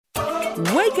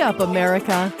Wake up,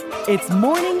 America. It's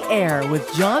Morning Air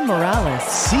with John Morales.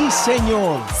 Si,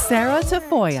 senor. Sarah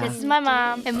Tafoya. This is my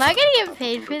mom. Am I going to get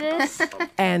paid for this?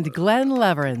 And Glenn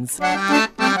Leverins.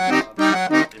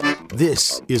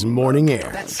 This is Morning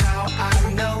Air. That's how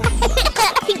I know.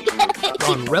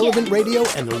 On Relevant Radio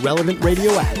and the Relevant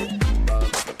Radio app.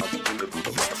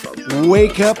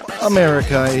 Wake up,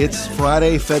 America. It's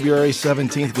Friday, February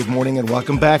 17th. Good morning and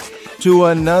welcome back to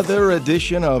another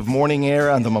edition of Morning Air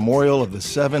on the memorial of the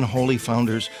 7 holy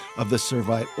founders of the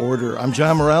Servite Order. I'm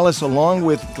John Morales, along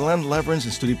with Glenn Leverins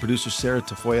and studio producer Sarah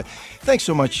Tafoya. Thanks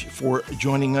so much for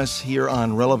joining us here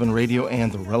on Relevant Radio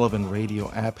and the Relevant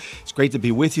Radio app. It's great to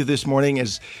be with you this morning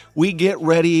as we get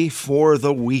ready for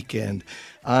the weekend.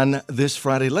 On this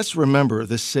Friday, let's remember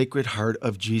the Sacred Heart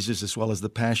of Jesus as well as the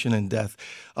passion and death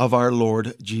of our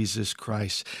Lord Jesus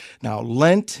Christ. Now,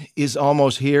 Lent is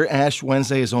almost here. Ash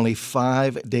Wednesday is only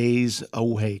 5 days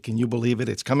away. Can you believe it?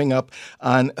 It's coming up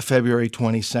on February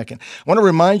 22nd. I want to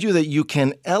remind you that you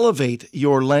can elevate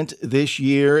your Lent this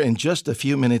year in just a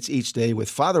few minutes each day with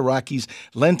Father Rocky's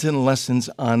Lenten Lessons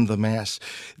on the Mass.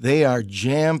 They are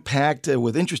jam-packed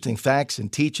with interesting facts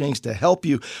and teachings to help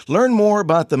you learn more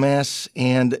about the Mass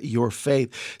and your faith.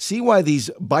 See why these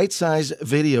bite-sized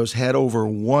videos had over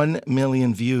 1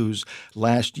 million views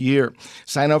last year.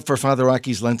 Sign up for Father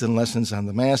Rocky's Lenten Lessons on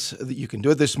the Mass. You can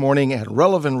do it this morning at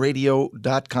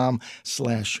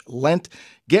relevantradio.com/Lent.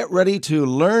 Get ready to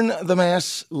learn the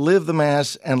Mass, live the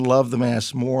Mass, and love the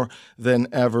Mass more than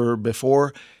ever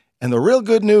before. And the real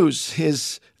good news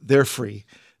is they're free.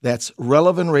 That's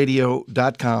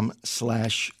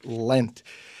relevantradio.com/Lent.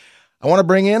 I want to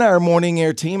bring in our Morning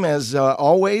Air team, as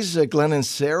always, Glenn and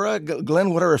Sarah.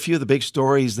 Glenn, what are a few of the big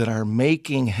stories that are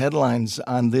making headlines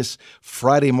on this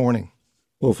Friday morning?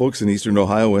 Well, folks in eastern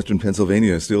Ohio, western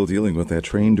Pennsylvania are still dealing with that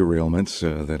train derailment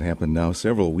that happened now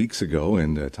several weeks ago,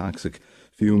 and toxic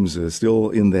fumes still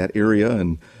in that area.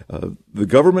 And the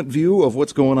government view of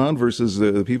what's going on versus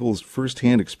the people's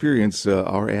firsthand experience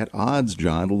are at odds,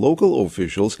 John. Local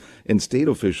officials and state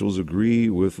officials agree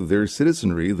with their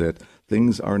citizenry that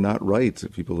things are not right.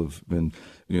 People have been,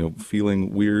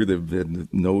 feeling weird. They've had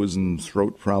nose and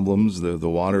throat problems. The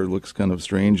water looks kind of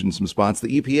strange in some spots.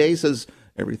 The EPA says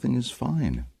everything is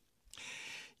fine.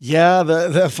 Yeah,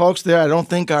 the folks there, I don't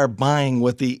think are buying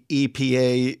what the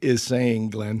EPA is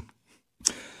saying, Glenn.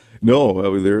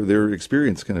 No, their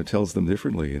experience kind of tells them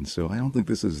differently, and so I don't think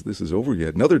this is over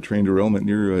yet. Another train derailment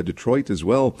near Detroit as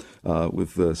well,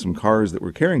 with some cars that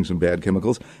were carrying some bad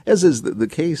chemicals, as is the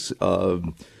case.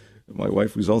 My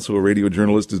wife, who's also a radio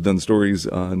journalist, has done stories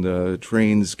on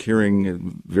trains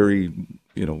carrying very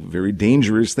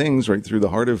dangerous things right through the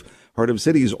heart of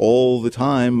cities all the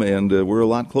time, and we're a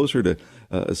lot closer to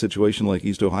a situation like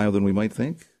East Ohio than we might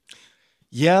think.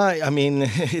 Yeah, I mean,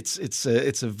 it's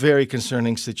a very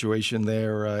concerning situation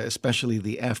there, especially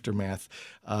the aftermath.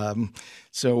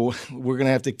 So we're going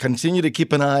to have to continue to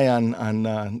keep an eye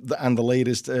on the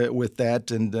latest with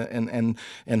that, and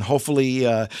hopefully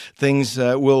things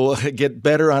will get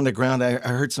better on the ground. I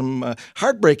heard some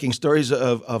heartbreaking stories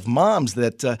of moms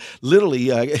that literally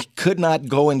could not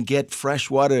go and get fresh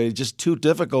water. It's just too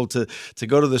difficult to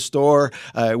go to the store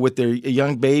with their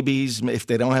young babies if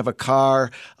they don't have a car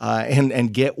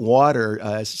and get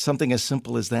water. Something as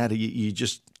simple as that, you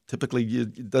just typically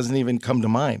it doesn't even come to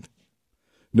mind.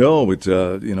 No, but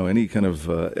any kind of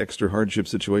extra hardship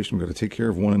situation, we've got to take care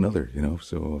of one another.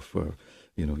 So if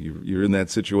you're in that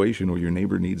situation where your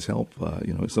neighbor needs help,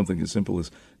 something as simple as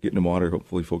getting them water,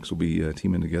 hopefully folks will be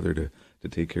teaming together to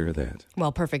take care of that.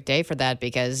 Well, perfect day for that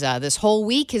because this whole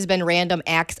week has been Random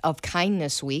Acts of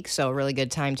Kindness Week, so a really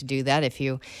good time to do that.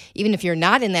 Even if you're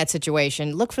not in that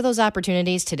situation, look for those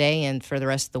opportunities today and for the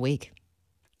rest of the week.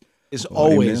 It's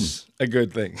always a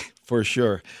good thing, for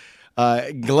sure.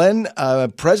 Glenn,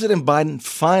 President Biden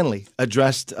finally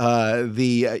addressed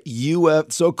the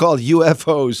so-called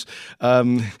UFOs,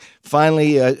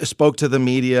 finally spoke to the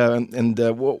media, and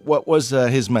what was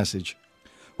his message?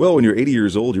 Well, when you're 80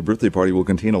 years old, your birthday party will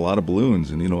contain a lot of balloons,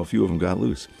 and, a few of them got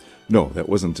loose. No, that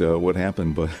wasn't what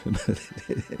happened, but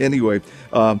anyway,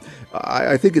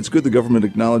 I think it's good the government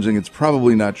acknowledging it's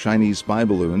probably not Chinese spy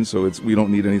balloons, so we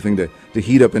don't need anything to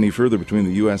heat up any further between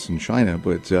the U.S. and China,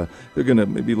 but they're going to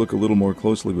maybe look a little more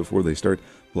closely before they start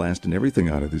blasting everything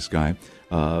out of the sky.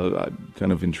 I'm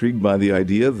kind of intrigued by the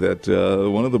idea that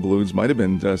one of the balloons might have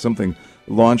been something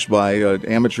launched by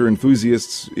amateur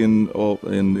enthusiasts in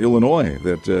Illinois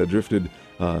that drifted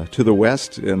to the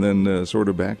west and then sort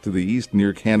of back to the east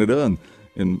near Canada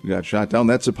and got shot down.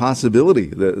 That's a possibility.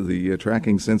 The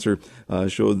tracking sensor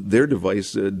showed their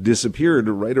device disappeared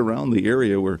right around the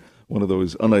area where one of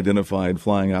those unidentified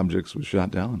flying objects was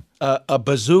shot down. A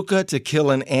bazooka to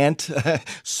kill an ant,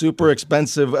 super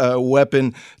expensive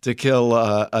weapon to kill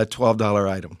a $12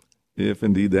 item. If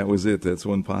indeed that was it, that's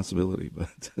one possibility.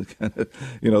 But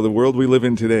the world we live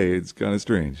in today, it's kind of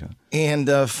strange. Huh?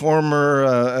 And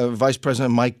former Vice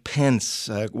President Mike Pence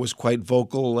was quite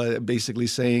vocal, basically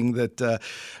saying that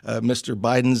Mr.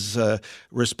 Biden's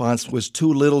response was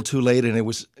too little, too late, and it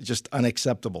was just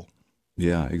unacceptable.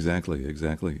 Yeah, exactly.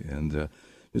 And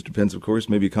Mr. Pence, of course,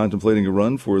 may be contemplating a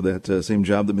run for that same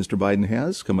job that Mr. Biden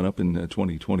has coming up in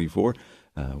 2024.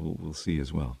 We'll see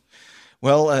as well.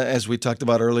 Well, as we talked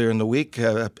about earlier in the week,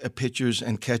 pitchers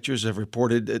and catchers have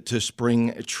reported to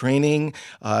spring training.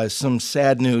 Some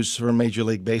sad news for Major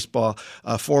League Baseball.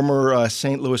 Former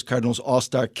St. Louis Cardinals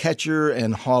All-Star catcher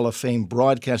and Hall of Fame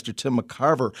broadcaster Tim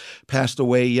McCarver passed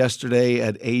away yesterday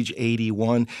at age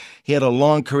 81. He had a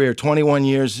long career, 21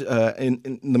 years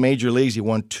in the major leagues. He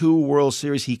won 2 World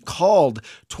Series. He called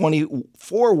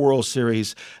 24 World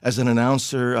Series as an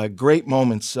announcer. Great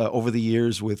moments over the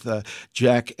years with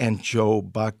Jack and Joe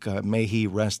Buck. May he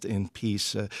rest in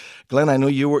peace. Glenn, I know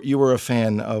you were a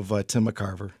fan of Tim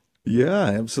McCarver. Yeah,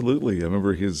 absolutely. I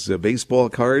remember his baseball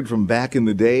card from back in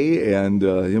the day and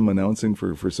him announcing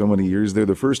for so many years. They're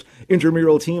the first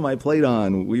intramural team I played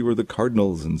on. We were the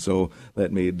Cardinals, and so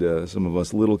that made some of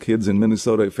us little kids in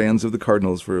Minnesota fans of the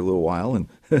Cardinals for a little while. And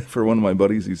for one of my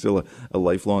buddies, he's still a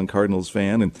lifelong Cardinals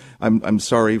fan. And I'm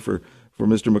sorry for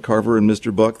Mr. McCarver and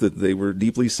Mr. Buck that they were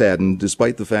deeply saddened,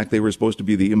 despite the fact they were supposed to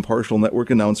be the impartial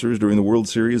network announcers during the World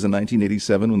Series in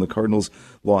 1987 when the Cardinals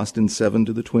lost in 7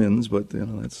 to the Twins. But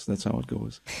that's how it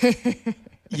goes.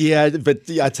 Yeah, but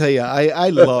I tell you, I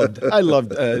loved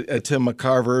Tim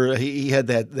McCarver. He had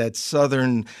that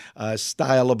Southern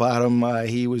style about him.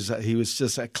 He was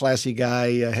just a classy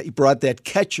guy. He brought that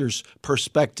catcher's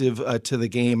perspective to the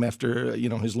game after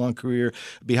his long career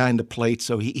behind the plate.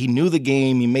 So he knew the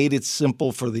game. He made it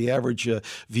simple for the average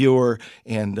viewer,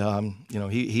 and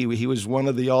he was one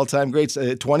of the all-time greats.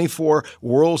 24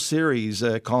 World Series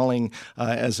calling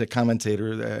as a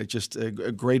commentator. Just a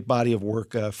great body of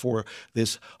work for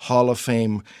this Hall of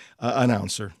Fame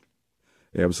announcer.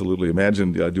 Absolutely.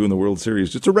 Imagine doing the World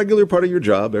Series. Just a regular part of your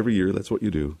job every year. That's what you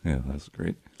do. Yeah, that's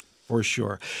great. For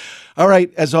sure. All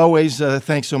right. As always,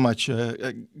 thanks so much,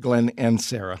 Glenn and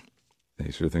Sarah.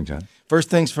 Hey, sure thing, John. First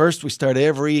things first, we start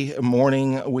every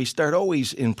morning. We start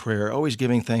always in prayer, always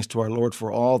giving thanks to our Lord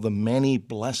for all the many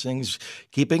blessings,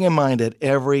 keeping in mind that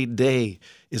every day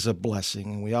is a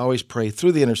blessing. And we always pray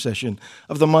through the intercession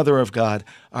of the Mother of God,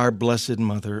 our Blessed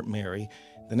Mother Mary.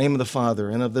 In the name of the Father,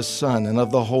 and of the Son, and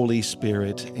of the Holy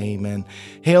Spirit. Amen.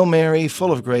 Hail Mary,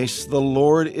 full of grace, the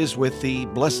Lord is with thee.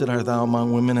 Blessed art thou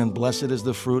among women, and blessed is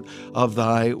the fruit of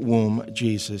thy womb,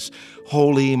 Jesus.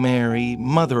 Holy Mary,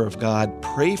 Mother of God,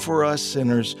 pray for us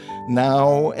sinners,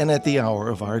 now and at the hour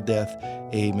of our death.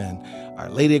 Amen. Our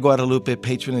Lady of Guadalupe,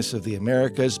 patroness of the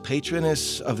Americas,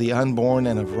 patroness of the unborn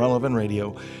and of Relevant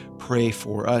Radio, pray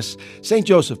for us. St.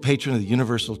 Joseph, patron of the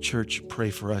Universal Church,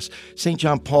 pray for us. St.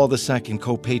 John Paul II,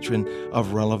 co-patron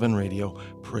of Relevant Radio,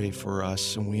 pray for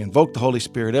us. And we invoke the Holy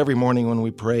Spirit every morning when we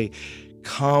pray,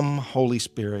 come, Holy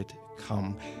Spirit,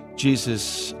 come.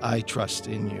 Jesus, I trust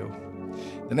in you.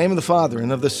 In the name of the Father,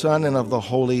 and of the Son, and of the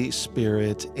Holy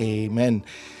Spirit. Amen.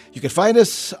 You can find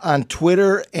us on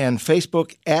Twitter and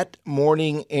Facebook at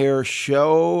Morning Air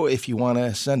Show. If you want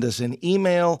to send us an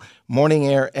email,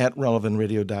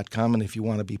 morningair@relevantradio.com. And if you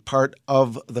want to be part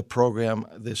of the program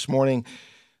this morning,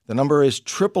 the number is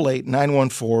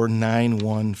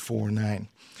 888-914-9149.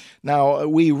 Now,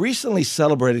 we recently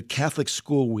celebrated Catholic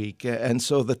School Week, and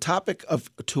so the topic of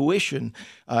tuition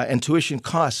and tuition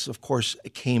costs, of course,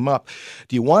 came up.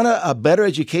 Do you want a better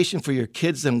education for your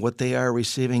kids than what they are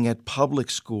receiving at public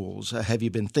schools? Have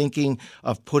you been thinking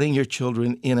of putting your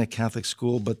children in a Catholic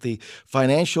school, but the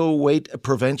financial weight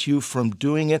prevents you from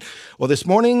doing it? Well, this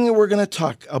morning we're going to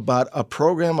talk about a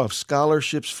program of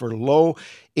scholarships for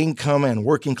low-income and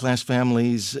working-class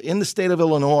families in the state of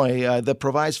Illinois that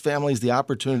provides families the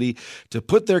opportunity to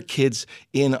put their kids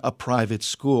in a private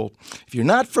school. If you're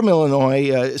not from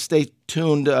Illinois, stay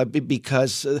tuned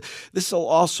because this will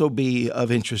also be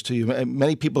of interest to you.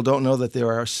 Many people don't know that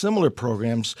there are similar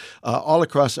programs all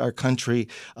across our country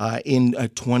in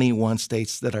 21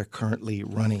 states that are currently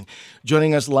running.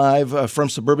 Joining us live from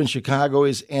suburban Chicago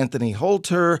is Anthony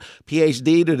Holter,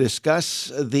 PhD, to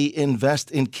discuss the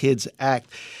Invest in Kids Act.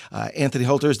 Anthony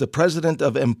Holter is the president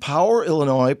of Empower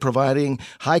Illinois, providing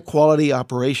high-quality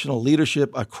operational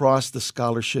leadership across the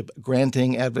scholarship,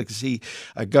 granting, advocacy,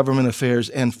 government affairs,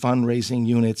 and fundraising fundraising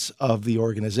units of the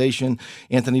organization.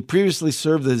 Anthony previously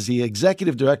served as the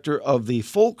executive director of the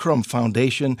Fulcrum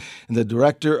Foundation and the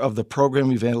director of the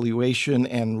program evaluation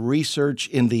and research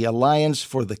in the Alliance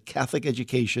for the Catholic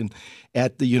Education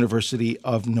at the University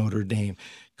of Notre Dame.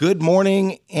 Good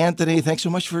morning, Anthony. Thanks so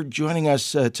much for joining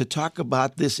us to talk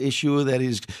about this issue that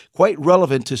is quite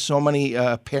relevant to so many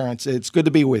parents. It's good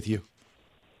to be with you.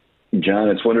 John,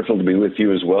 it's wonderful to be with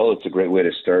you as well. It's a great way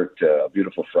to start a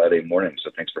beautiful Friday morning,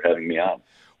 so thanks for having me on.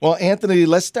 Well, Anthony,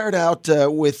 let's start out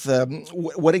with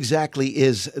what exactly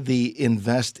is the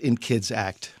Invest in Kids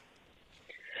Act?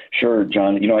 Sure,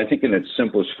 John. I think in its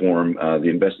simplest form, the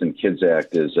Invest in Kids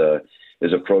Act is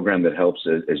a program that helps,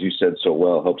 as you said so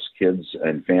well, helps kids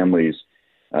and families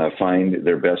find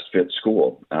their best fit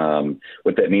school.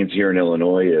 What that means here in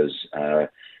Illinois is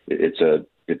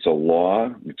it's a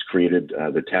law. It's created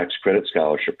the Tax Credit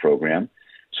Scholarship Program.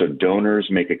 So donors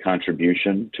make a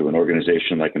contribution to an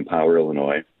organization like Empower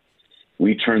Illinois.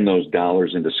 We turn those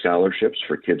dollars into scholarships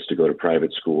for kids to go to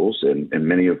private schools, and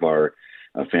many of our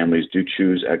families do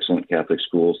choose excellent Catholic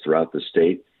schools throughout the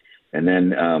state. And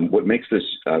then what makes this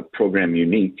program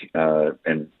unique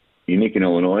in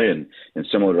Illinois and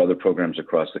similar to other programs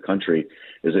across the country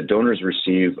is that donors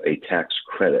receive a tax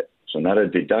credit. So not a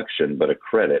deduction, but a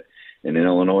credit. And in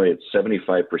Illinois, it's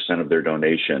 75% of their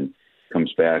donation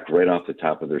comes back right off the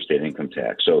top of their state income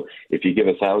tax. So if you give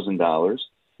 $1,000,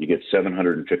 you get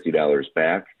 $750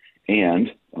 back.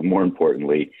 And more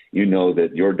importantly, you know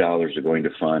that your dollars are going to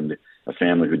fund a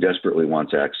family who desperately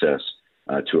wants access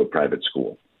to a private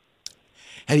school.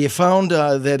 Have you found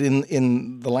that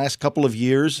in the last couple of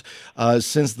years,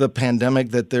 since the pandemic,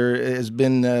 that there has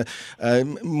been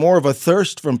more of a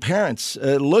thirst from parents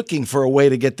looking for a way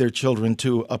to get their children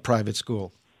to a private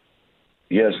school?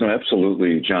 Yes, no,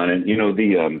 absolutely, John. And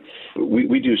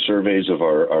we do surveys of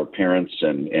our parents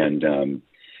and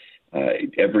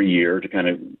every year to kind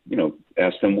of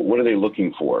ask them, what are they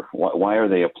looking for? Why are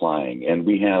they applying? And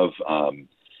we have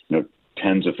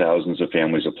tens of thousands of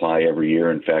families apply every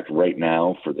year. In fact, right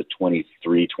now for the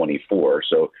 23-24,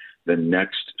 so the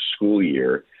next school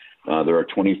year, there are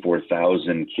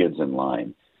 24,000 kids in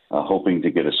line hoping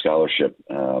to get a scholarship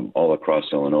all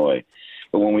across Illinois.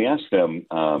 But when we ask them,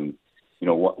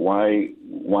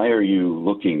 why are you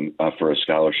looking for a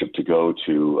scholarship to go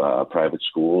to a private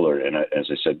school, and as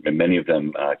I said, in many of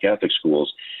them Catholic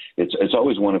schools, it's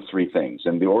always one of three things,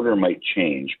 and the order might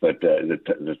change, but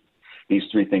these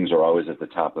three things are always at the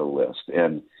top of the list.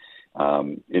 And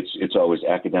it's always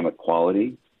academic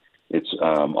quality, it's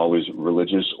always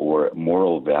religious or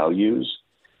moral values,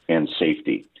 and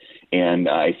safety. And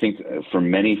I think for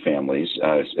many families,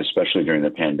 especially during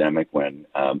the pandemic when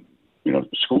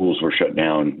schools were shut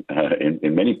down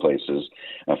in many places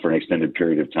for an extended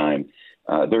period of time,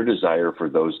 their desire for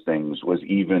those things was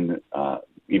even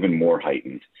more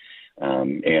heightened.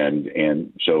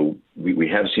 And so we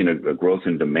have seen a growth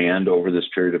in demand over this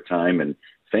period of time. And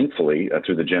thankfully,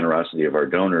 through the generosity of our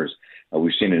donors,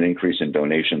 we've seen an increase in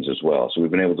donations as well. So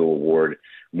we've been able to award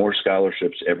more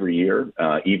scholarships every year,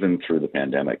 even through the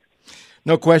pandemic.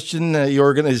 No question, your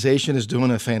organization is doing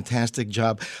a fantastic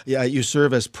job. Yeah, you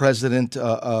serve as president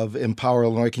of Empower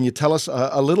Illinois. Can you tell us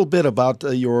a little bit about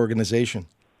your organization?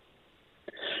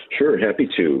 Sure, happy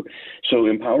to. So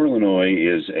Empower Illinois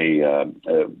is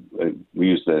we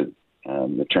use the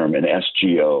term an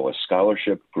SGO, a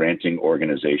scholarship granting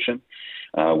organization.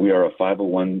 We are a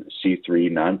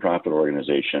 501c3 nonprofit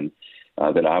organization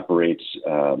that operates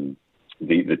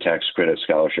the Tax Credit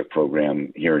Scholarship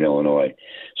Program here in Illinois.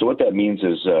 So what that means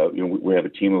is we have a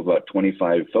team of about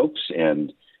 25 folks,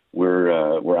 and we're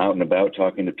out and about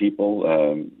talking to people,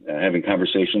 having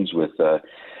conversations with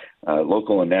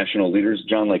local and national leaders,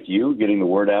 John, like you, getting the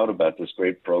word out about this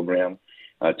great program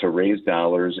to raise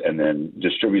dollars and then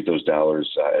distribute those dollars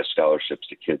as scholarships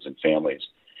to kids and families.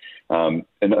 And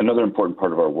another important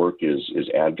part of our work is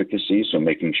advocacy, so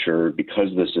making sure,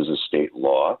 because this is a state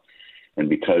law and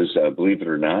because, believe it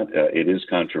or not, it is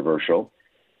controversial,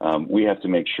 we have to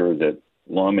make sure that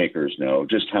lawmakers know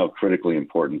just how critically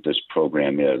important this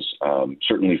program is,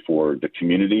 certainly for the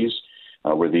communities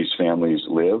where these families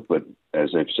live, but as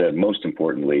I've said, most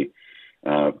importantly,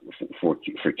 for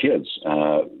kids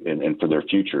and for their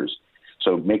futures.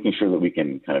 So making sure that we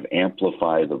can kind of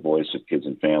amplify the voice of kids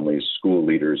and families, school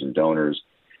leaders and donors,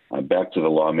 back to the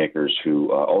lawmakers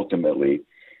who ultimately,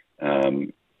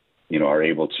 are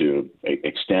able to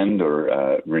extend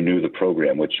or renew the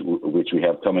program, which we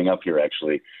have coming up here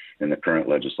actually in the current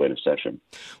legislative session.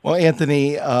 Well,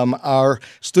 Anthony, our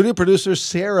studio producer,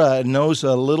 Sarah, knows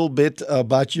a little bit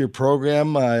about your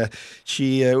program.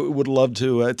 She would love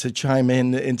to chime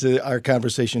into our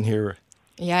conversation here.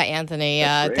 Yeah, Anthony,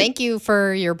 That's great. thank you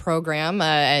for your program.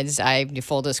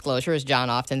 Full disclosure, as John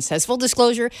often says, full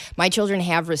disclosure, my children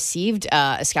have received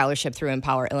a scholarship through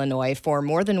Empower Illinois for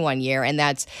more than 1 year, and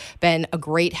that's been a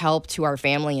great help to our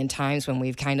family in times when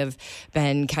we've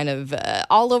been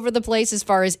all over the place as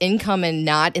far as income and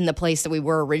not in the place that we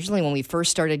were originally when we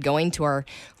first started going to our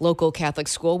local Catholic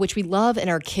school, which we love and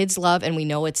our kids love, and we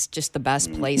know it's just the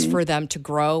best place for them to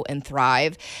grow and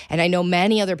thrive. And I know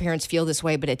many other parents feel this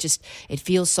way, but it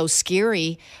feels so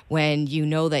scary when you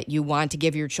know that you want to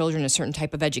give your children a certain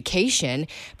type of education,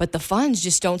 but the funds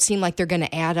just don't seem like they're going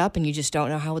to add up and you just don't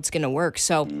know how it's going to work.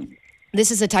 So this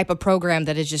is a type of program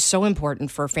that is just so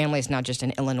important for families, not just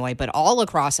in Illinois, but all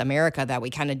across America, that we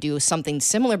kind of do something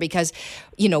similar because,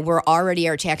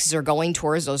 our taxes are going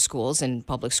towards those schools and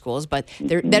public schools, but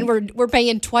then we're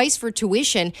paying twice for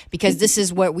tuition because this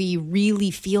is what we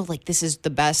really feel like this is the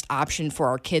best option for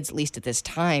our kids, at least at this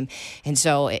time. And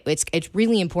so it's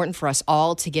really important for us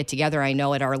all to get together. I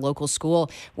know at our local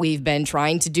school, we've been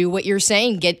trying to do what you're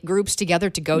saying, get groups together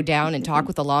to go down and talk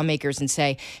with the lawmakers and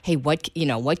say, hey, what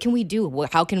can we do?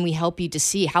 How can we help you to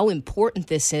see how important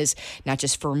this is, not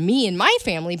just for me and my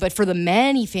family, but for the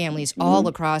many families all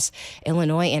across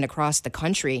Illinois and across the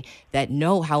country that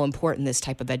know how important this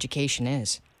type of education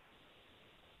is?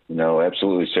 No,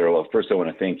 absolutely, Sarah. Well, first I want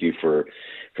to thank you for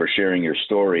sharing your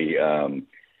story.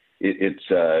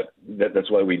 That's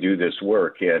why we do this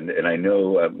work, and I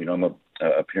know I'm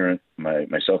a parent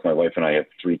myself. My wife and I have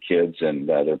 3 kids, and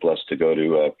they're blessed to go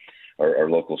to our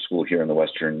local school here in the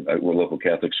western. We're a local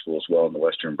Catholic school as well in the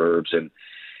western burbs, and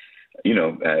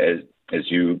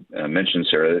as you mentioned,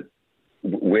 Sarah,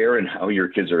 where and how your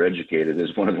kids are educated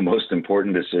is one of the most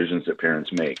important decisions that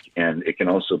parents make, and it can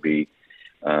also be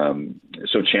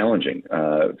so challenging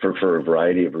for a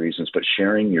variety of reasons. But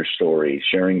sharing your story,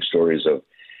 sharing stories of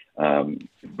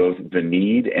both the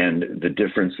need and the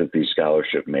difference that these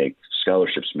scholarships make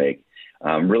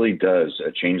really does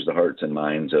change the hearts and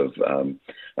minds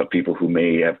of people who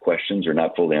may have questions or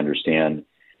not fully understand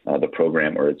the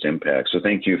program or its impact. So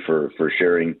thank you for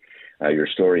sharing your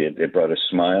story. It brought a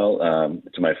smile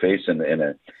to my face and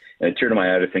a tear to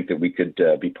my eye to think that we could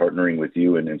be partnering with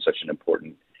you in such an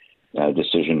important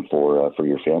decision for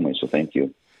your family. So thank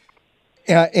you.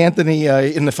 Anthony,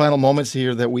 in the final moments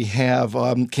here that we have,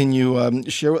 can you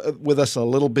share with us a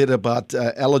little bit about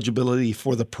eligibility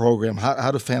for the program? How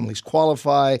do families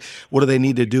qualify? What do they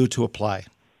need to do to apply?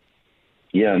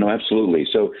 Yeah, no, absolutely.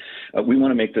 So we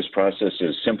want to make this process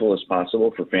as simple as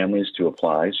possible for families to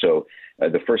apply. So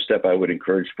the first step, I would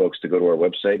encourage folks to go to our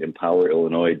website,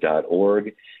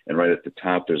 empowerillinois.org, and right at the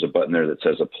top, there's a button there that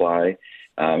says apply.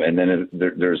 And then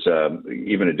there's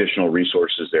even additional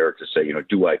resources there to say,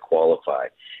 do I qualify?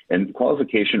 And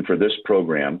qualification for this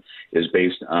program is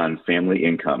based on family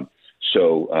income.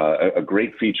 So a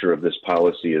great feature of this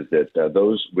policy is that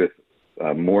those with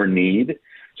more need,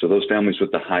 so those families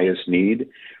with the highest need,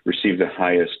 receive the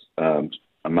highest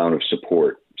amount of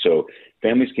support. So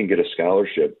families can get a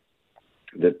scholarship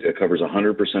that covers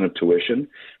 100% of tuition.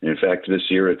 And in fact,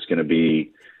 this year it's going to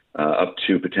be up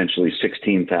to potentially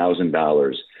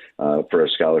 $16,000 for a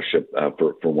scholarship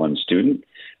for one student,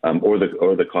 or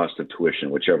the cost of tuition,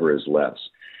 whichever is less.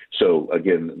 So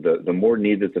again, the more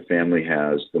need that the family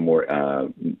has, the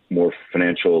more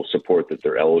financial support that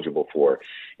they're eligible for.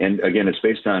 And again, it's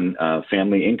based on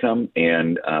family income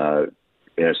and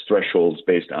it has thresholds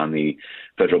based on the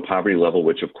federal poverty level,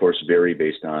 which of course vary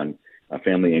based on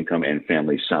family income and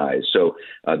family size. So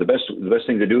the best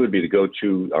thing to do would be to go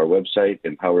to our website,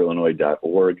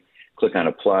 empowerillinois.org, click on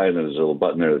apply, and there's a little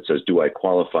button there that says, do I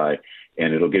qualify?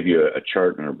 And it'll give you a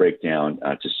chart and a breakdown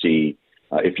to see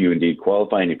if you indeed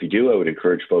qualify. And if you do, I would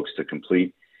encourage folks to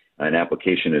complete an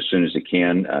application as soon as they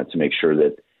can to make sure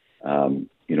that,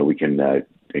 we can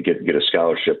get a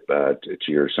scholarship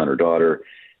to your son or daughter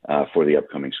for the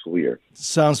upcoming school year.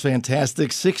 Sounds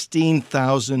fantastic.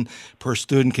 $16,000 per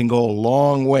student can go a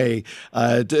long way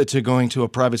to going to a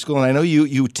private school. And I know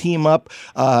you team up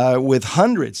with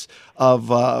hundreds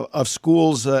of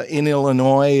schools in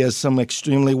Illinois, some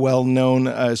extremely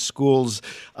well-known schools.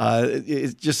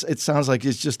 It sounds like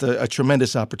it's just a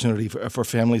tremendous opportunity for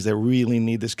families that really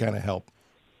need this kind of help.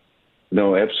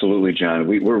 No, absolutely, John.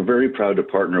 We're very proud to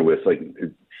partner with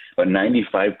about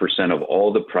 95% of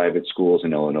all the private schools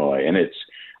in Illinois, and it's,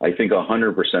 I think,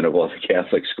 100% of all the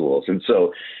Catholic schools. And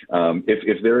so, in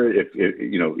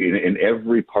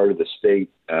every part of the state,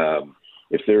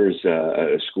 if there's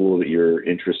a school that you're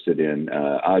interested in,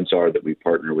 odds are that we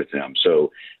partner with them.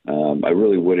 So, I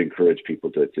really would encourage people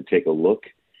to take a look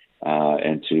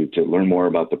and to learn more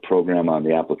about the program on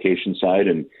the application side.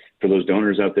 And for those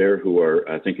donors out there who are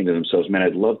thinking to themselves, man,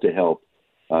 I'd love to help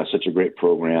such a great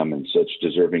program and such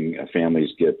deserving families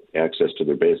get access to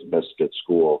their best fit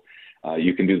school.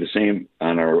 You can do the same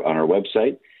on our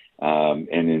website.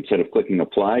 And instead of clicking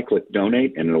apply, click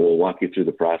donate, and it will walk you through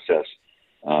the process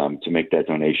to make that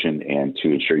donation and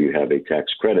to ensure you have a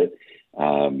tax credit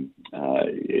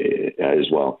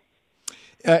as well.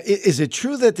 Is it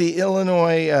true that the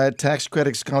Illinois Tax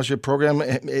Credit Scholarship Program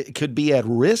could be at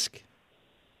risk?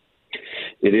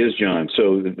 It is, John.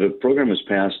 So the program was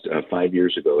passed 5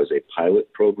 years ago as a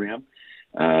pilot program.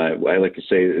 I like to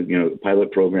say,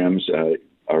 pilot programs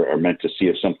are meant to see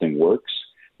if something works.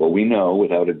 Well, we know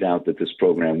without a doubt that this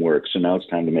program works, so now it's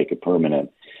time to make it permanent.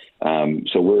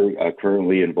 So we're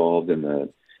currently involved in the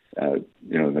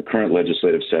current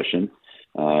legislative session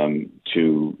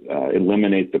to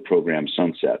eliminate the program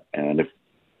sunset. And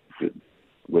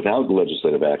without the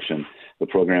legislative action, the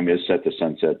program is set to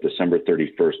sunset December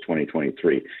 31st,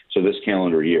 2023. So this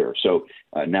calendar year. So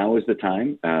now is the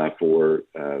time for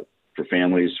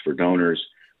families, for donors,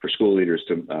 for school leaders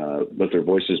to let their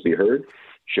voices be heard,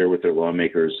 share with their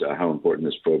lawmakers how important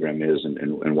this program is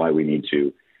and why we need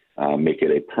to make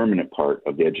it a permanent part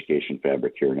of the education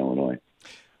fabric here in Illinois.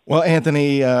 Well,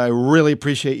 Anthony, I really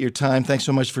appreciate your time. Thanks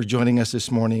so much for joining us this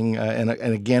morning. And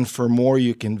again, for more,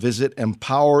 you can visit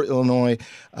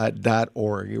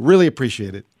empowerillinois.org. Really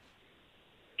appreciate it.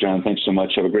 John, thanks so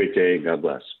much. Have a great day. God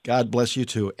bless. God bless you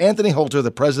too. Anthony Holter, the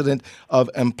president of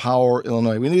Empower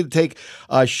Illinois. We need to take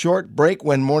a short break.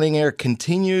 When Morning Air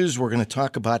continues, we're going to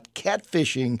talk about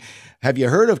catfishing. Have you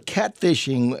heard of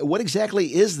catfishing? What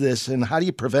exactly is this and how do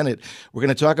you prevent it? We're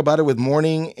going to talk about it with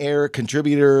Morning Air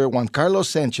contributor Juan Carlos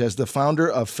Sanchez, the founder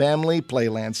of Family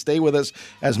Playland. Stay with us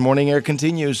as Morning Air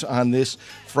continues on this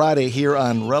Friday here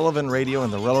on Relevant Radio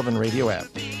and the Relevant Radio app.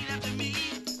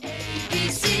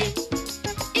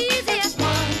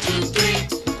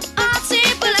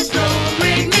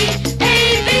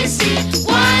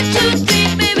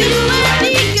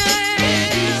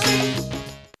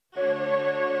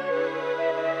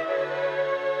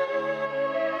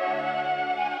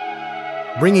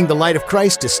 Bringing the light of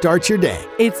Christ to start your day.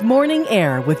 It's Morning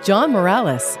Air with John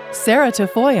Morales, Sarah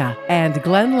Tafoya, and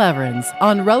Glenn Leverins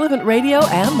on Relevant Radio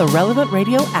and the Relevant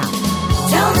Radio app.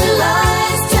 Tell me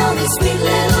lies, tell me sweet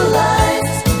little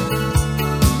lies.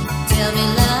 Tell me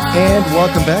lies. And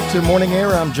welcome back to Morning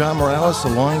Air. I'm John Morales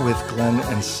along with Glenn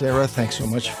and Sarah. Thanks so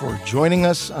much for joining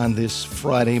us on this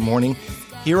Friday morning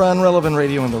here on Relevant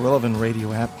Radio and the Relevant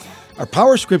Radio app. Our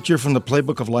power scripture from the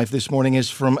Playbook of Life this morning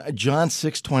is from John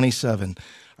 6:27.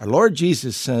 Our Lord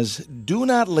Jesus says, "Do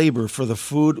not labor for the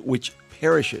food which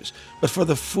perishes, but for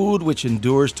the food which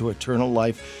endures to eternal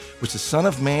life, which the Son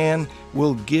of Man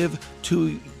will give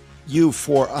to you,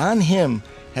 for on him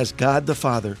has God the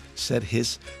Father set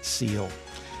his seal."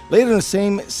 Later in the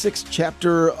same 6th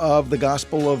chapter of the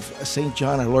Gospel of St.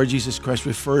 John, our Lord Jesus Christ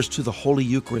refers to the Holy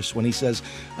Eucharist when he says,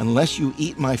 "Unless you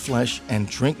eat my flesh and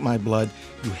drink my blood,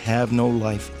 you have no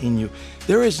life in you."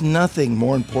 There is nothing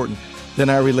more important than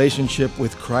our relationship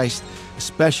with Christ,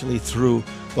 especially through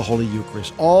the Holy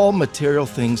Eucharist. All material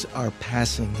things are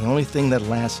passing. The only thing that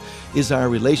lasts is our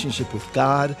relationship with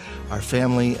God, our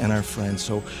family, and our friends.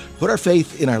 So put our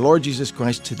faith in our Lord Jesus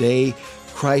Christ today,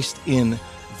 Christ in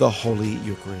the Holy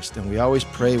Eucharist. And we always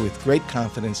pray with great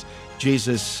confidence,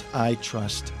 "Jesus, I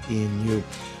trust in you."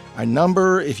 Our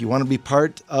number, if you want to be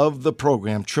part of the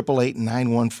program,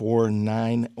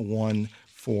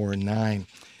 888-914-9149.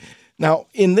 Now,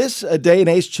 in this day and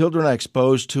age, children are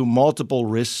exposed to multiple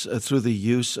risks through the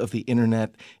use of the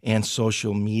internet and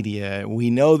social media. We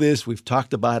know this. We've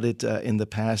talked about it in the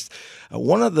past.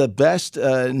 One of the best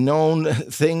known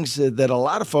things that a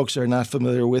lot of folks are not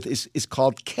familiar with is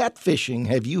called catfishing.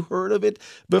 Have you heard of it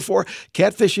before?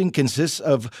 Catfishing consists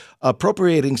of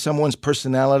appropriating someone's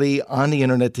personality on the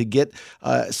internet to get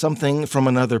something from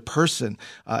another person.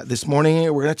 This morning,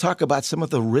 we're going to talk about some of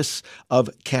the risks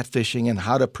of catfishing and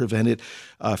how to prevent it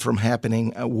from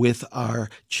happening with our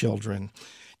children.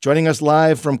 Joining us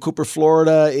live from Cooper,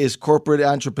 Florida is corporate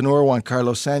entrepreneur Juan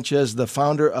Carlos Sanchez, the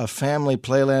founder of Family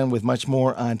Playland, with much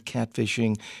more on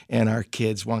catfishing and our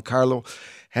kids. Juan Carlos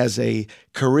has a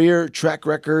career track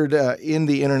record in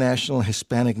the international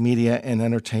Hispanic media and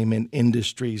entertainment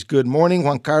industries. Good morning,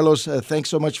 Juan Carlos. Thanks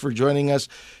so much for joining us.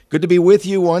 Good to be with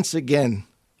you once again.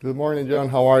 Good morning, John.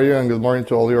 How are you? And good morning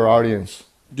to all your audience.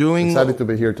 Excited to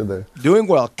be here today. Doing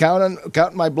well. Counting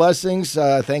my blessings.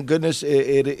 Thank goodness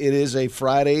it is a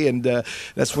Friday, and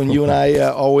that's when you and I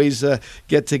always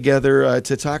get together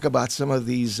to talk about some of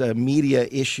these media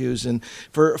issues. And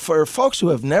for folks who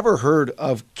have never heard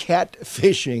of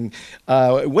catfishing,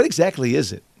 what exactly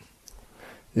is it?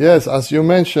 Yes, as you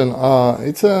mentioned,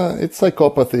 it's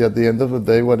psychopathy at the end of the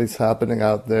day, what is happening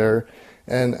out there.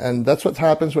 And that's what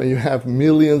happens when you have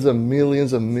millions and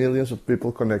millions and millions of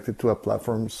people connected to a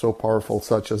platform so powerful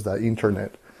such as the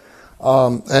internet.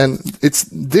 And it's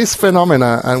this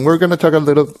phenomena, and we're going to talk a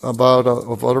little about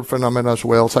of other phenomena as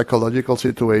well, psychological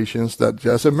situations that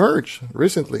just emerged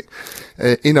recently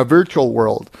in a virtual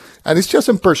world. And it's just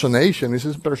impersonation. It's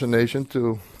impersonation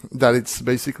that it's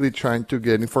basically trying to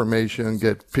get information,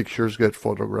 get pictures, get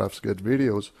photographs, get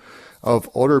videos of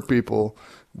other people,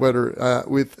 whether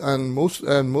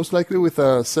most likely with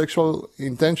a sexual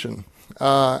intention.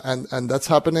 And that's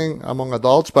happening among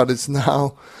adults, but it's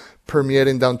now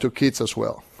permeating down to kids as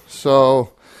well.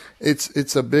 So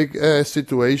it's a big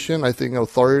situation. I think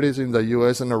authorities in the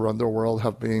U.S. and around the world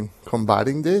have been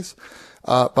combating this,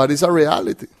 but it's a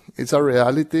reality. It's a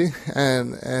reality,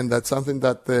 and that's something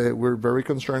that we're very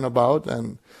concerned about,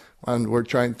 and we're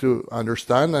trying to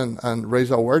understand and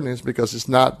raise awareness because it's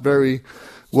not very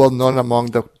well known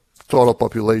among the total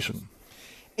population.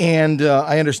 And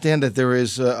I understand that there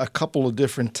is a couple of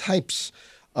different types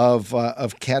of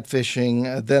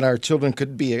catfishing that our children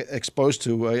could be exposed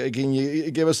to. Again,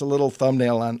 you give us a little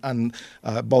thumbnail on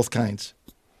both kinds.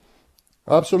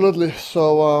 Absolutely.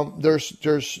 So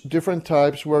there's different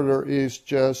types where there is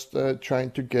just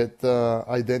trying to get the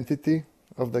identity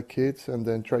of the kids and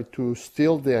then try to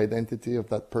steal the identity of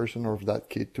that person or of that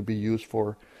kid to be used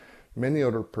for many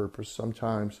other purposes.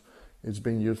 Sometimes it's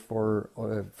being used for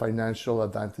financial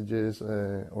advantages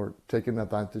or taking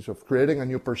advantage of creating a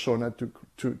new persona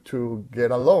to get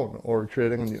a loan or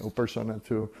creating a new persona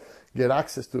to get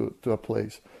access to a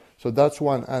place. So that's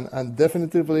one. And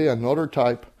definitively another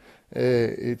type,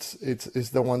 it's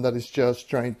the one that is just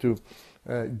trying to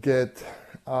get,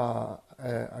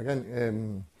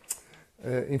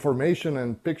 information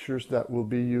and pictures that will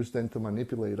be used then to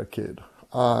manipulate a kid.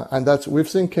 And we've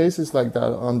seen cases like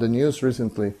that on the news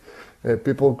recently.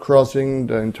 People crossing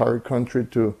the entire country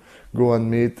to go and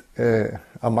meet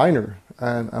a minor.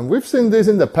 And we've seen this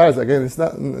in the past. Again, it's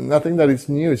nothing that is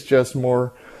new. It's just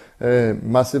more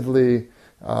massively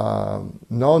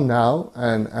known now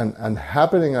and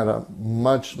happening at a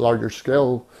much larger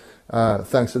scale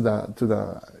thanks to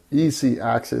the easy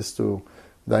access to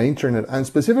the internet and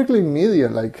specifically media.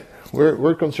 Like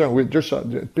we're concerned with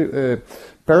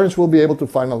parents will be able to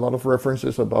find a lot of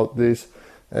references about this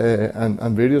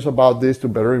and videos about this to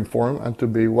better inform and to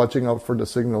be watching out for the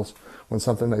signals when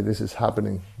something like this is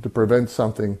happening to prevent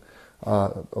something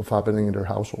of happening in their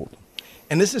household.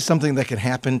 And this is something that can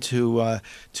happen to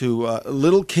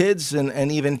little kids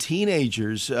and even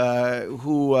teenagers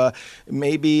who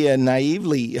maybe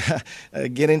naively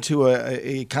get into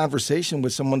a conversation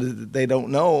with someone that they don't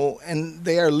know, and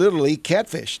they are literally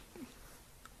catfished.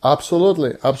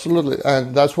 Absolutely.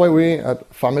 And that's why we at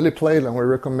Family Playland, we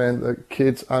recommend that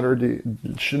kids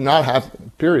should not have,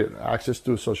 period, access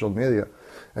to social media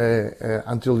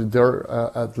until they're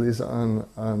at least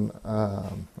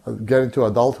getting to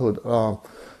adulthood.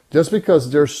 Just because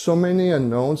there's so many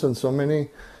unknowns and so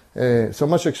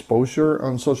much exposure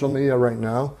on social media right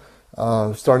now,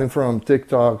 starting from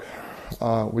TikTok,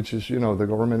 which is, the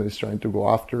government is trying to go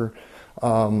after.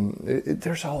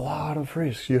 There's a lot of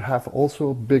risks. You have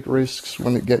also big risks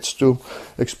when it gets to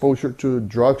exposure to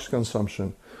drugs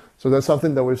consumption. So that's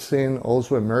something that we've seen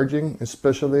also emerging,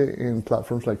 especially in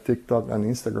platforms like TikTok and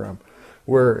Instagram,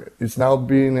 where it's now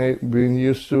being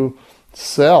used to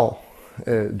sell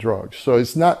drugs. So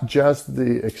it's not just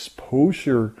the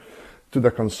exposure to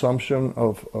the consumption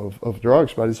of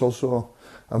drugs, but it's also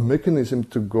a mechanism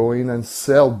to go in and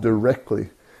sell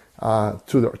directly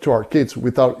to our kids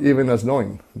without even us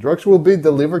knowing. Drugs will be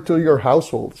delivered to your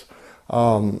households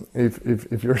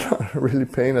if you're not really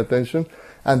paying attention.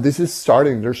 And this is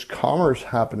starting. There's commerce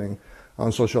happening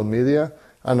on social media,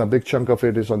 and a big chunk of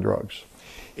it is on drugs.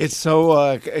 It's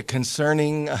so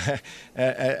concerning.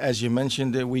 As you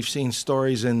mentioned, we've seen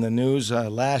stories in the news.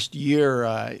 Last year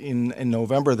in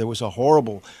November, there was a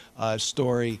horrible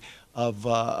story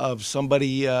of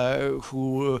somebody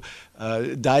who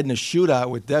died in a shootout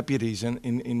with deputies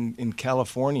in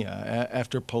California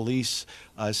after police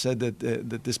said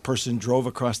that this person drove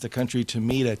across the country to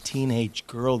meet a teenage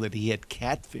girl that he had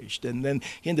catfished, and then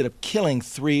he ended up killing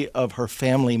 3 of her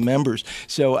family members.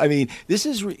 So, I mean,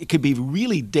 it could be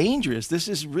really dangerous. This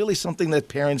is really something that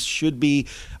parents should be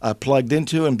plugged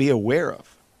into and be aware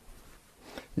of.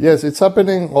 Yes, it's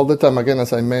happening all the time. Again,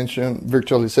 as I mentioned,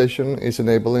 virtualization is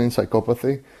enabling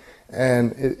psychopathy.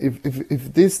 And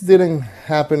if this didn't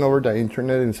happen over the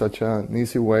internet in such an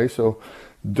easy way, so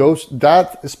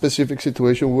that specific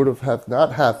situation would have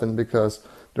not happened because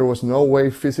there was no way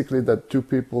physically that two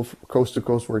people coast to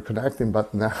coast were connecting,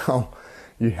 but now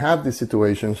you have these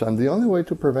situations, and the only way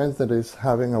to prevent that is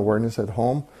having awareness at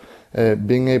home,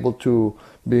 being able to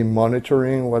be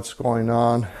monitoring what's going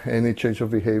on, any change of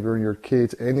behavior in your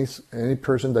kids, any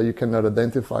person that you cannot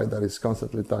identify that is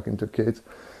constantly talking to kids.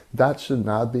 That should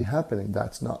not be happening.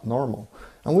 That's not normal.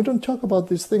 And we don't talk about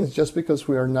these things just because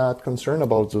we are not concerned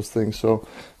about those things. So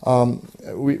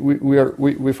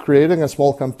we've created a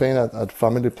small campaign at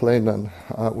Family Playland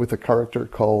with a character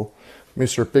called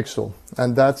Mr. Pixel,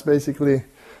 and that's basically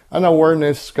an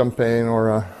awareness campaign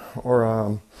or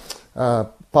a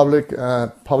public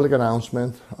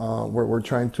announcement where we're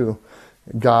trying to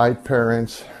guide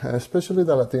parents, especially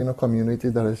the Latino community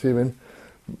that is even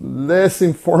less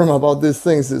informed about these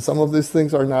things. Some of these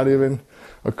things are not even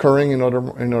occurring in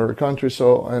other countries,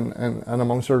 so and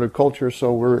amongst other cultures.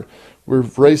 So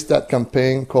we've raised that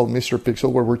campaign called Mr.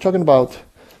 Pixel, where we're talking about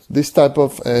this type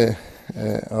of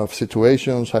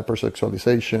situations,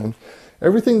 hypersexualization,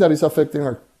 everything that is affecting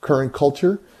our current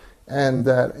culture, and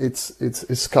that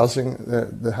it's causing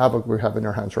the havoc we have in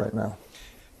our hands right now.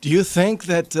 Do you think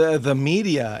that the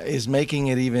media is making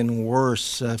it even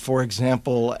worse? For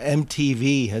example,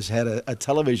 MTV has had a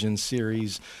television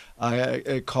series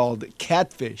called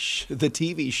Catfish, the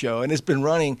TV show, and it's been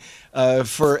running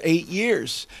for 8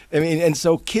 years. I mean, and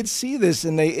so kids see this,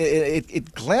 and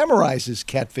it glamorizes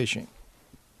catfishing.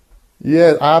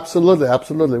 Yeah,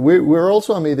 absolutely. We're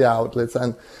also a media outlets,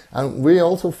 and we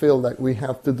also feel that we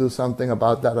have to do something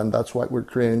about that, and that's why we're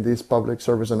creating this public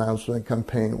service announcement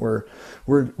campaign where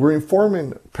we're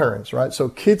informing parents, right? So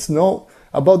kids know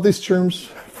about these terms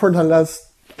for the last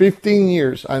 15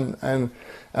 years, and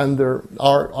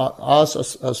us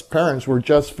as parents, we're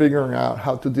just figuring out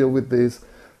how to deal with these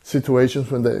situations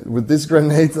with these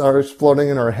grenades are exploding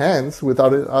in our hands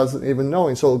without us even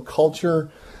knowing. So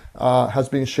culture has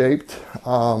been shaped.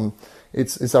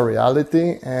 It's a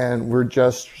reality, and we're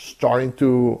just starting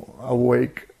to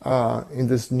awake in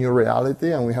this new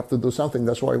reality, and we have to do something.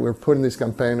 That's why we're putting this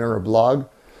campaign on our blog.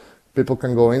 People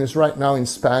can go in. It's right now in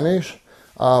Spanish.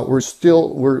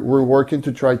 We're working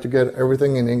to try to get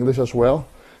everything in English as well,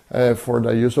 for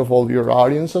the use of all your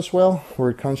audience as well.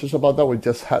 We're conscious about that. We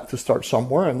just had to start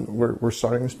somewhere, and we're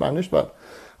starting in Spanish, but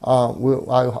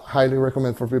I highly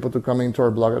recommend for people to come into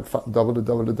our blog at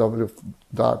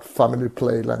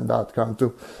www.familyplayland.com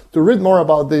to read more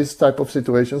about these type of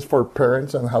situations for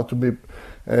parents and how to be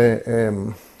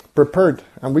prepared.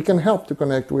 And we can help to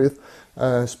connect with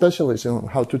specialists in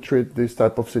how to treat these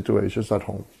type of situations at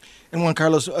home. And Juan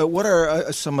Carlos, what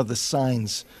are some of the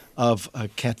signs of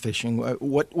catfishing?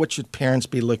 What should parents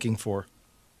be looking for?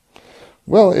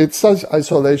 Well, it's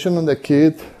isolation on the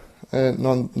kid.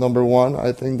 Number one,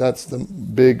 I think that's the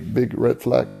big red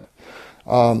flag.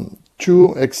 2,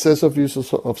 excessive use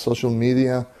of social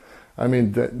media. I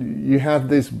mean, you have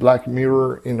this black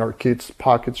mirror in our kids'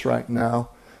 pockets right now.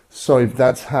 So if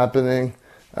that's happening,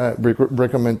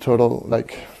 recommend total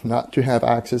not to have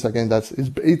access. Again,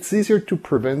 it's easier to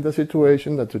prevent the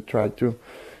situation than to try to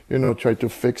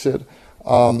fix it.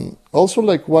 Also,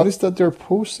 what is that they're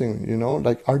posting,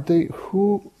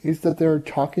 who is that they're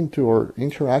talking to or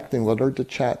interacting? What are the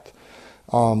chat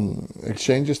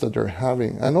exchanges that they're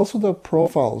having? And also the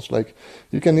profiles,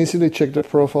 you can easily check the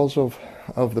profiles of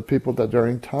the people that they're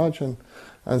in touch and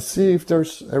see if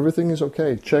everything is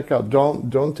okay. Check out,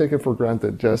 don't take it for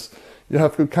granted. Just, you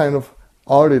have to kind of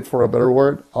audit, for a better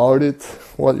word, audit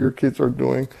what your kids are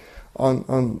doing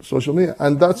on social media.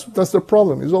 And that's the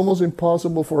problem. It's almost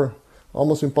impossible for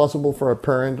a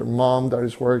parent, a mom that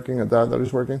is working, a dad that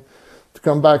is working, to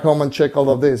come back home and check all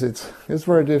of this. It's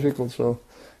very difficult. So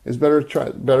it's better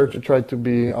to try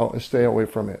to stay away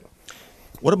from it.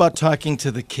 What about talking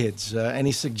to the kids?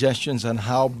 Any suggestions on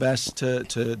how best to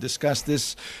discuss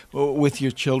this with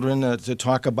your children, to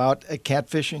talk about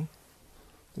catfishing?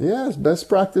 Yes, best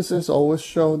practices always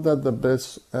show that the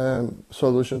best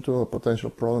solution to a potential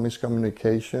problem is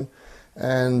communication,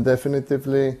 and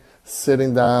definitively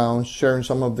sitting down, sharing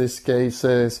some of these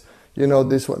cases.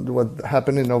 What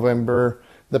happened in November,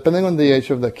 depending on the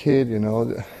age of the kid,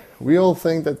 we all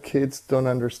think that kids don't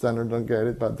understand or don't get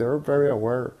it, but they're very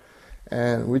aware.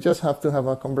 And we just have to have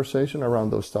a conversation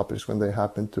around those topics when they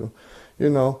happen to,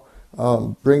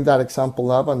 bring that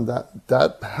example up. And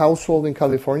that household in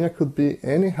California could be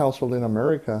any household in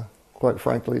America, quite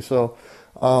frankly. So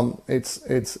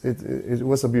it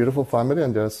was a beautiful family,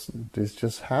 and this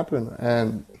just happened.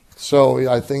 And so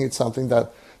I think it's something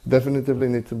that definitely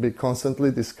needs to be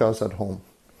constantly discussed at home.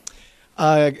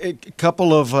 A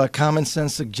couple of common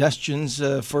sense suggestions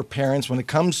for parents when it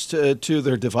comes to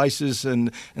their devices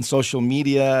and social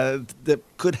media that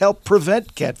could help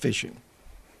prevent catfishing.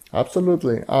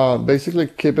 Absolutely. Basically,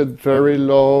 keep it very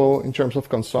low in terms of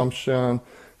consumption.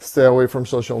 Stay away from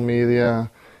social media.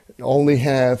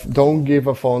 Don't give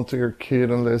a phone to your kid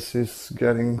unless he's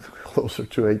getting closer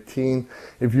to 18.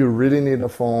 If you really need a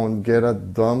phone, get a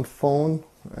dumb phone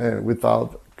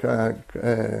without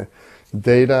a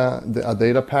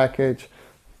data package.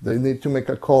 They need to make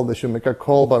a call. They should make a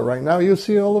call. But right now, you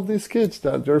see all of these kids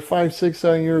that they're 5, 6,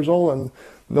 7 years old, and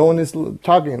no one is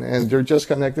talking, and they're just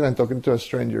connecting and talking to a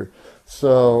stranger.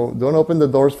 So don't open the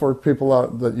doors for people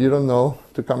out that you don't know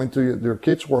to come into your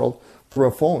kids' world through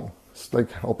a phone. It's like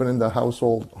opening the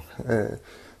household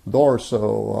door.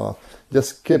 So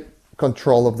just keep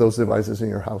control of those devices in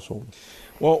your household.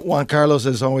 Well, Juan Carlos,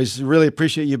 as always, really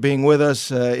appreciate you being with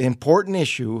us. Important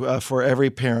issue for every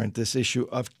parent, this issue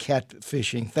of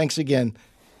catfishing. Thanks again.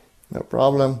 No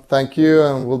problem. Thank you,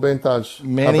 and we'll be in touch.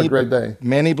 Have a great day.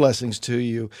 Many blessings to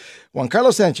you. Juan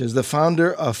Carlos Sanchez, the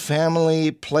founder of Family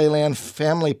Playland,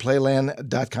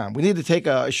 familyplayland.com. We need to take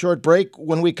a short break.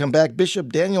 When we come back,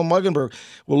 Bishop Daniel Muggenberg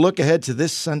will look ahead to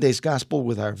this Sunday's gospel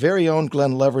with our very own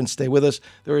Glenn Leverance. Stay with us.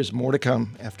 There is more to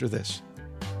come after this.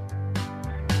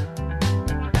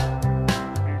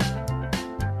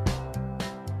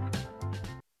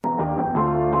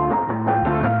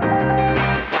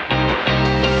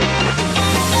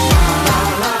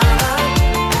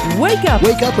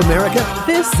 Wake up, America.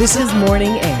 This is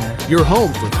Morning Air Your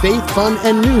home for faith, fun,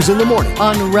 and news in the morning.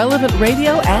 on Relevant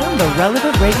Radio and the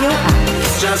Relevant Radio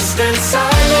app. Just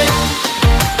inside it.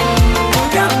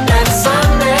 Got that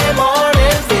Sunday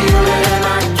morning feeling,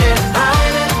 I can't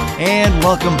hide it. And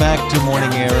welcome back to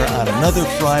Morning Air on another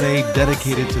Friday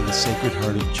dedicated to the Sacred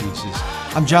Heart of Jesus.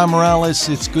 I'm John Morales.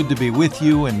 It's good to be with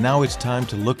you, and now it's time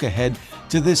to look ahead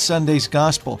to this Sunday's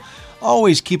gospel.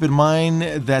 Always keep in mind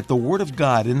that the Word of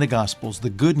God in the Gospels, the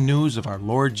good news of our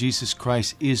Lord Jesus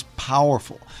Christ, is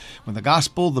powerful. When the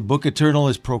Gospel, the Book Eternal,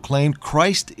 is proclaimed,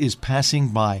 Christ is passing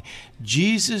by.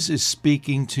 Jesus is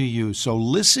speaking to you. So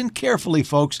listen carefully,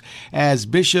 folks, as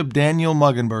Bishop Daniel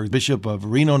Muggenberg, Bishop of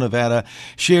Reno, Nevada,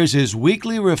 shares his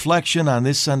weekly reflection on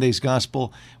this Sunday's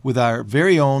Gospel with our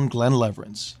very own Glenn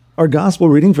Leverance. Our gospel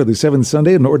reading for the seventh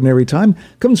Sunday in Ordinary Time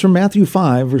comes from Matthew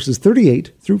 5, verses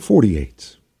 38 through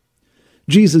 48.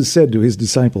 Jesus said to his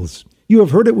disciples, "You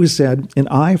have heard it was said, an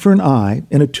eye for an eye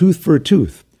and a tooth for a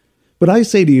tooth. But I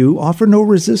say to you, offer no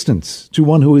resistance to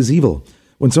one who is evil.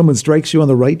 When someone strikes you on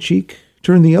the right cheek,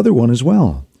 turn the other one as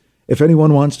well. If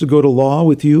anyone wants to go to law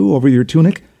with you over your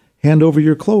tunic, hand over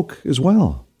your cloak as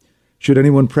well. Should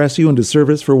anyone press you into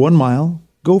service for 1 mile,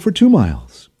 go for 2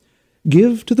 miles.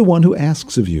 Give to the one who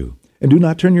asks of you, and do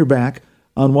not turn your back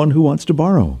on one who wants to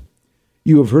borrow.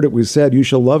 You have heard it was said, you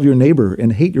shall love your neighbor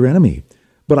and hate your enemy.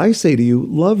 But I say to you,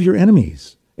 love your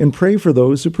enemies, and pray for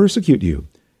those who persecute you,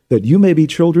 that you may be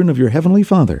children of your heavenly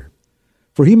Father.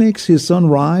 For he makes his sun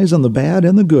rise on the bad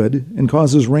and the good, and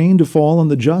causes rain to fall on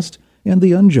the just and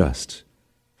the unjust.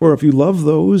 For if you love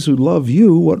those who love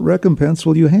you, what recompense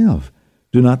will you have?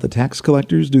 Do not the tax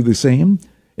collectors do the same?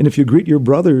 And if you greet your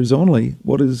brothers only,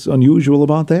 what is unusual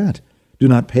about that? Do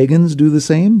not pagans do the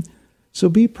same? So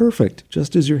be perfect,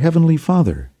 just as your heavenly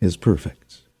Father is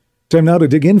perfect." Time now to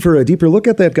dig in for a deeper look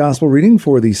at that gospel reading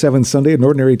for the seventh Sunday in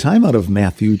Ordinary Time out of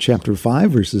Matthew chapter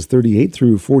 5, verses 38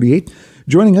 through 48.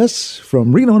 Joining us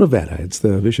from Reno, Nevada, it's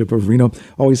the Bishop of Reno.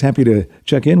 Always happy to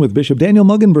check in with Bishop Daniel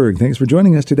Muggenberg. Thanks for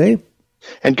joining us today.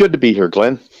 And good to be here,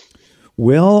 Glenn.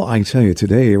 Well, I tell you,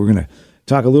 today we're going to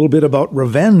talk a little bit about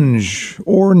revenge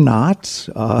or not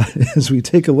as we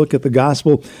take a look at the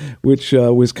gospel, which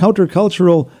was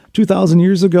countercultural 2,000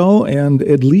 years ago and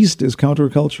at least as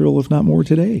countercultural, if not more,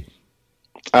 today.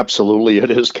 Absolutely, it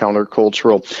is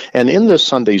countercultural. And in this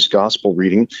Sunday's gospel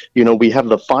reading, we have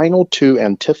the final two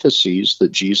antitheses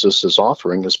that Jesus is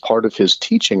offering as part of his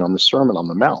teaching on the Sermon on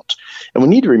the Mount. And we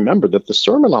need to remember that the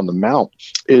Sermon on the Mount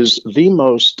is the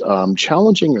most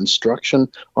challenging instruction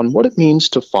on what it means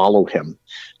to follow him.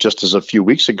 Just as a few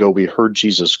weeks ago, we heard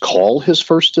Jesus call his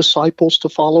first disciples to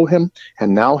follow him,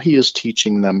 and now he is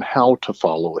teaching them how to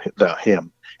follow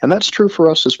him. And that's true for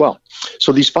us as well.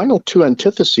 So these final two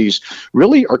antitheses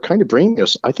really are kind of bringing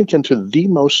us, I think, into the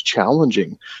most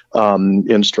challenging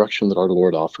instruction that our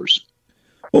Lord offers.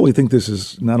 Well, we think this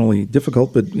is not only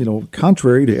difficult, but,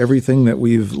 contrary to everything that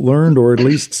we've learned or at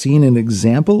least seen an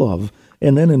example of.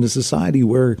 And then in a society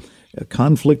where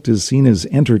conflict is seen as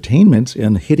entertainment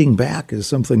and hitting back is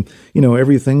something,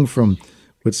 everything from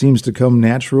what seems to come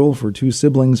natural for two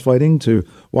siblings fighting, to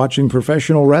watching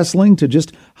professional wrestling, to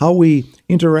just how we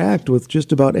interact with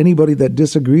just about anybody that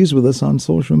disagrees with us on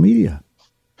social media.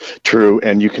 True,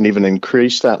 and you can even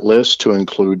increase that list to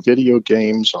include video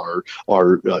games,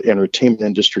 our entertainment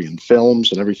industry and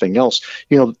films and everything else.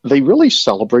 They really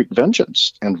celebrate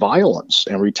vengeance and violence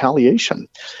and retaliation.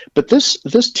 But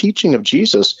this teaching of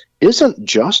Jesus isn't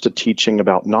just a teaching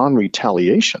about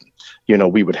non-retaliation.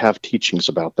 We would have teachings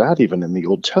about that even in the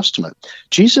Old Testament.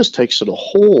 Jesus takes it a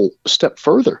whole step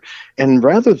further, and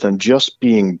rather than just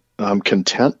being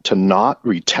content to not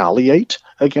retaliate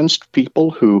against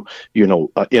people who,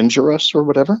 injure us or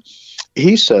whatever,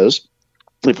 he says,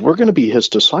 if we're going to be his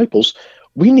disciples,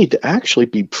 we need to actually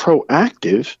be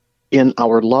proactive in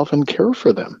our love and care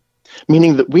for them,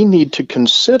 meaning that we need to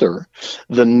consider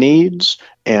the needs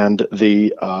and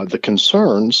the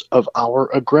concerns of our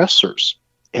aggressors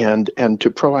and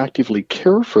to proactively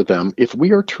care for them if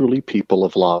we are truly people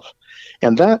of love.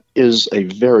 And that is a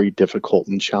very difficult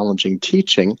and challenging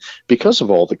teaching because of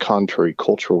all the contrary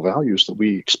cultural values that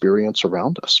we experience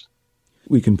around us.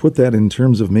 We can put that in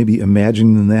terms of maybe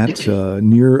imagining that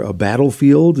near a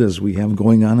battlefield as we have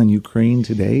going on in Ukraine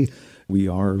today. We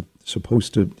are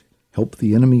supposed to help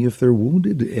the enemy if they're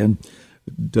wounded. And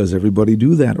does everybody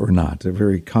do that or not? A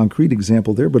very concrete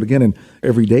example there. But again, in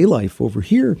everyday life over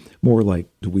here, more like,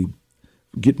 do we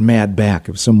get mad back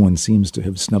if someone seems to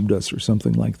have snubbed us or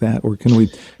something like that? Or can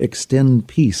we extend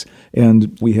peace?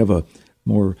 And we have a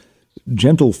more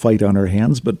gentle fight on our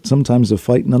hands, but sometimes a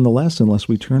fight nonetheless, unless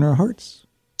we turn our hearts.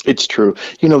 It's true.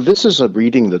 This is a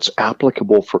reading that's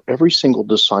applicable for every single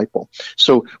disciple.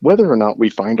 So whether or not we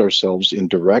find ourselves in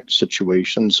direct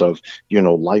situations of,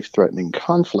 life-threatening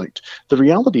conflict, the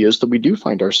reality is that we do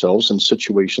find ourselves in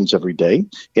situations every day,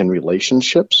 in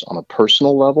relationships on a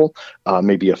personal level,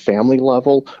 maybe a family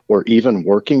level, or even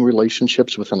working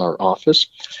relationships within our office,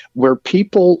 where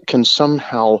people can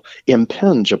somehow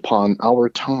impinge upon our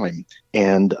time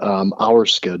and our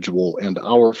schedule and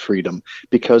our freedom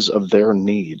because of their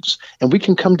needs. And we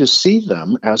can come to see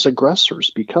them as aggressors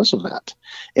because of that.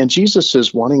 And Jesus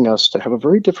is wanting us to have a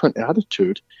very different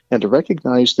attitude and to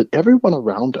recognize that everyone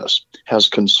around us has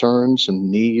concerns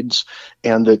and needs,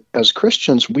 and that as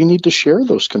Christians, we need to share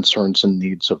those concerns and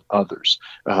needs of others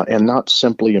and not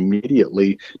simply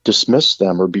immediately dismiss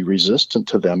them or be resistant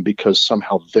to them because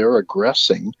somehow they're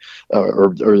aggressing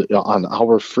or on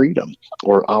our freedom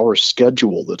or our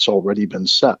schedule that's already been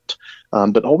set.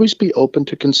 But always be open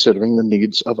to considering the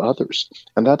needs of others.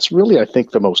 And that's really, I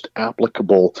think, the most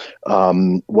applicable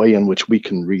way in which we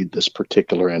can read this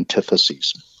particular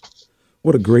antithesis.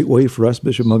 What a great way for us,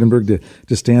 Bishop Muggenberg,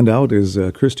 to stand out as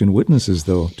Christian witnesses,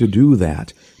 though, to do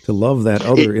that, to love that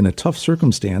other in a tough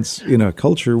circumstance, in a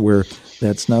culture where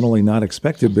that's not only not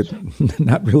expected, but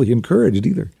not really encouraged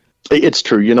either. It's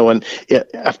true, and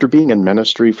after being in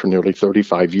ministry for nearly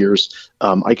 35 years,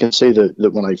 I can say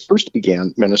that when I first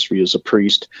began ministry as a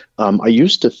priest, I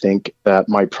used to think that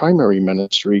my primary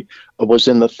ministry was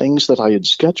in the things that I had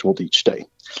scheduled each day.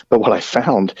 But what I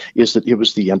found is that it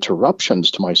was the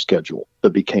interruptions to my schedule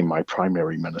that became my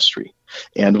primary ministry.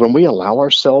 And when we allow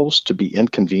ourselves to be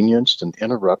inconvenienced and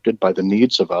interrupted by the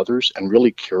needs of others and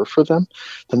really care for them,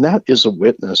 then that is a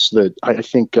witness that I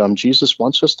think Jesus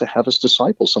wants us to have as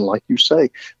disciples. And like you say,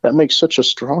 that makes such a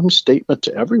strong statement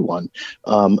to everyone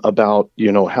about,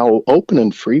 how open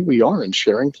and free we are in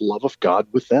sharing the love of God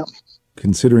with them.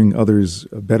 Considering others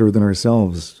better than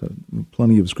ourselves.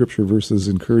 Plenty of scripture verses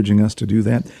encouraging us to do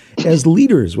that. As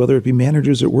leaders, whether it be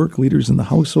managers at work, leaders in the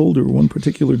household, or one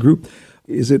particular group,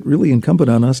 is it really incumbent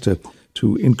on us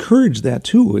to encourage that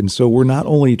too? And so we're not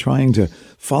only trying to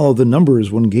follow the numbers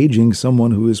when engaging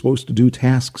someone who is supposed to do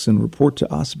tasks and report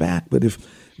to us back, but if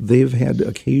they've had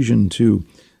occasion to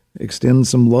extend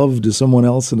some love to someone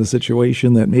else in a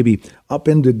situation that maybe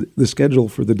upended the schedule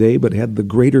for the day but had the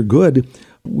greater good,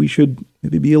 we should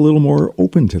maybe be a little more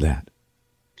open to that.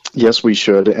 Yes, we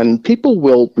should. And people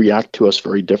will react to us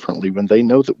very differently when they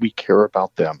know that we care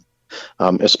about them,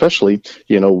 especially,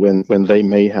 when they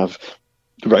may have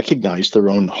recognized their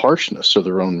own harshness or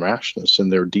their own rashness in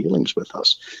their dealings with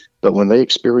us. But when they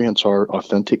experience our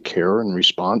authentic care and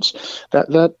response,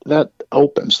 that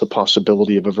opens the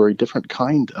possibility of a very different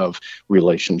kind of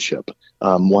relationship,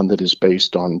 one that is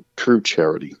based on true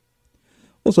charity.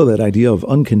 Also, that idea of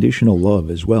unconditional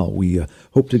love as well. We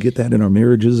hope to get that in our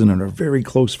marriages and in our very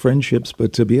close friendships,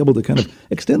 but to be able to kind of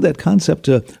extend that concept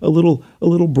a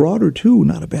little broader too,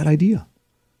 not a bad idea.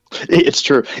 It's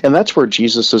true. And that's where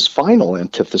Jesus's final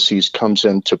antithesis comes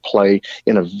into play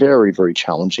in a very, very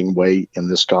challenging way in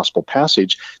this gospel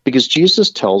passage, because Jesus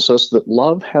tells us that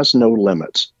love has no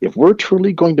limits. If we're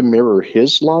truly going to mirror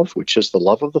his love, which is the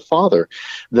love of the Father,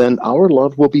 then our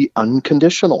love will be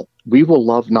unconditional. We will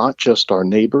love not just our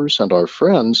neighbors and our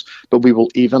friends, but we will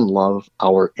even love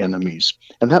our enemies.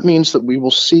 And that means that we will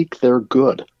seek their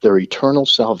good, their eternal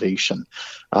salvation.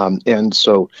 And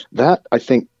so that, I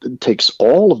think, takes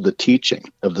all of the teaching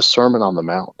of the Sermon on the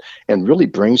Mount and really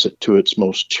brings it to its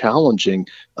most challenging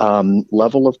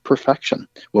level of perfection,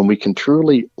 when we can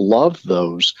truly love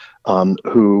those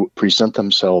who present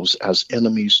themselves as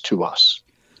enemies to us.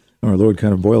 Our Lord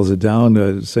kind of boils it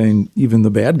down, saying even the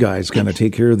bad guys kind of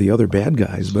take care of the other bad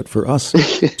guys. But for us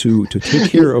to take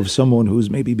care of someone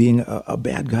who's maybe being a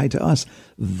bad guy to us,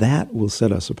 that will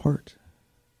set us apart.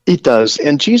 It does.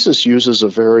 And Jesus uses a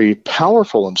very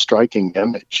powerful and striking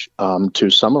image to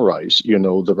summarize,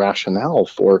 the rationale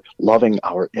for loving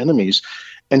our enemies.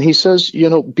 And he says,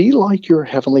 be like your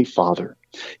heavenly Father.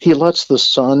 He lets the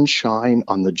sun shine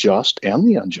on the just and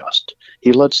the unjust.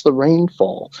 He lets the rain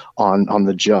fall on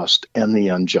the just and the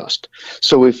unjust.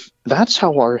 So if that's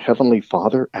how our Heavenly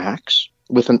Father acts,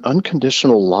 with an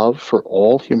unconditional love for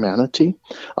all humanity,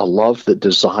 a love that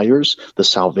desires the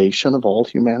salvation of all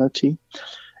humanity,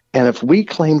 and if we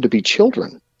claim to be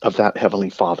children of that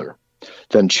Heavenly Father,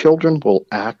 then children will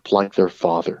act like their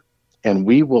Father, and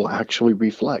we will actually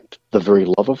reflect the very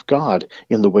love of God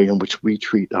in the way in which we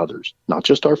treat others, not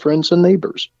just our friends and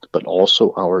neighbors, but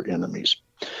also our enemies.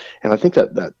 And I think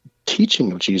that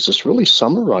teaching of Jesus really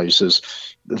summarizes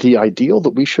the ideal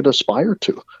that we should aspire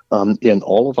to in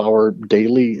all of our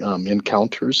daily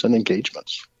encounters and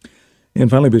engagements. And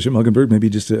finally, Bishop Muggenberg, maybe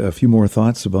just a few more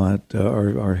thoughts about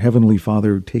our Heavenly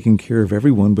Father taking care of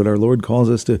everyone, but our Lord calls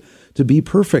us to be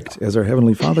perfect as our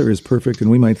Heavenly Father is perfect.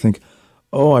 And we might think,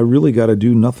 I really got to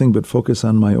do nothing but focus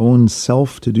on my own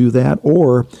self to do that,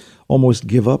 or almost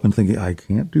give up and think, I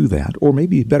can't do that. Or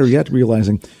maybe better yet,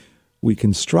 realizing we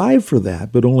can strive for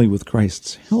that, but only with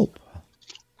Christ's help.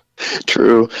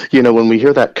 True. When we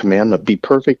hear that commandment, be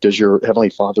perfect as your Heavenly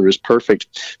Father is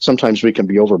perfect, sometimes we can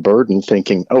be overburdened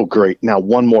thinking, oh, great, now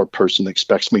one more person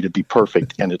expects me to be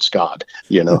perfect, and it's God,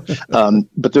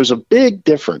 But there's a big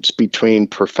difference between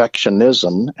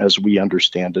perfectionism, as we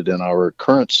understand it in our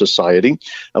current society,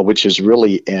 which is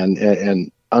really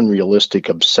an unrealistic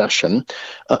obsession,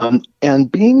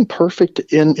 and being perfect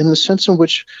in the sense in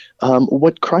which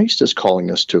what Christ is calling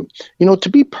us to. To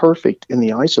be perfect in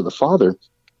the eyes of the Father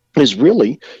is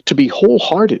really to be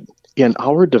wholehearted in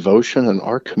our devotion and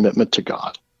our commitment to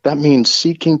God. That means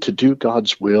seeking to do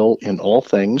God's will in all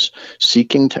things,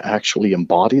 seeking to actually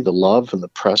embody the love and the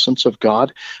presence of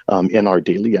God in our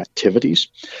daily activities.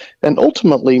 And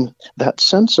ultimately, that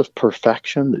sense of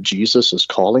perfection that Jesus is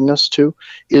calling us to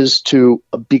is to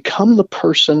become the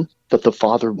person that the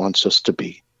Father wants us to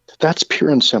be. That's pure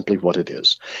and simply what it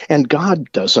is. And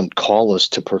God doesn't call us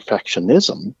to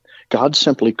perfectionism. God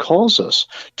simply calls us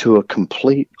to a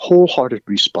complete, wholehearted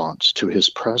response to his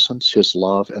presence, his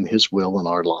love, and his will in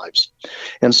our lives.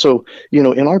 And so,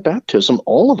 in our baptism,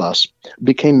 all of us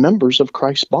became members of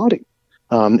Christ's body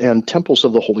and temples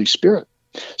of the Holy Spirit.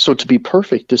 So to be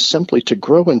perfect is simply to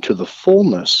grow into the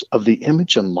fullness of the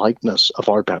image and likeness of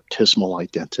our baptismal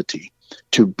identity,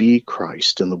 to be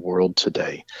Christ in the world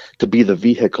today, to be the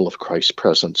vehicle of Christ's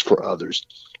presence for others.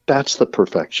 That's the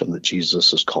perfection that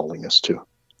Jesus is calling us to.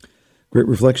 Great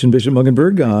reflection, Bishop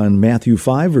Muggenberg, on Matthew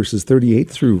 5, verses 38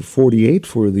 through 48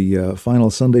 for the final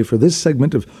Sunday for this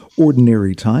segment of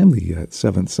Ordinary Time, the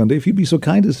seventh Sunday. If you'd be so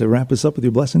kind as to wrap us up with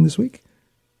your blessing this week.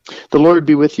 The Lord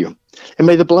be with you, and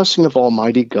may the blessing of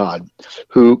Almighty God,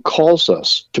 who calls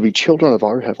us to be children of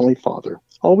our Heavenly Father,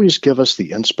 always give us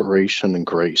the inspiration and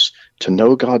grace to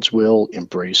know God's will,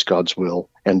 embrace God's will,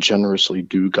 and generously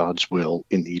do God's will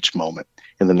in each moment.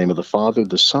 In the name of the Father,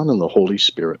 the Son, and the Holy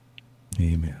Spirit.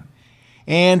 Amen.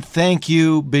 And thank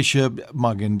you, Bishop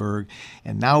Muggenberg.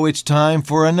 And now it's time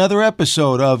for another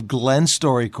episode of Glenn's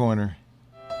Story Corner.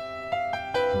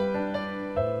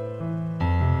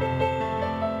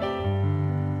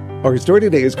 Our story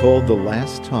today is called The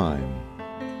Last Time.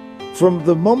 From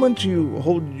the moment you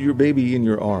hold your baby in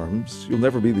your arms, you'll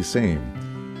never be the same.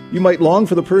 You might long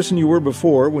for the person you were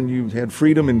before when you had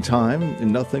freedom and time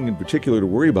and nothing in particular to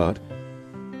worry about.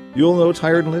 You'll know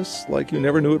tiredness like you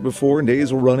never knew it before, and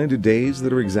days will run into days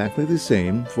that are exactly the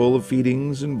same, full of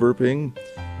feedings and burping,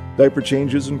 diaper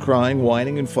changes and crying,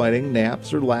 whining and fighting,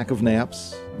 naps or lack of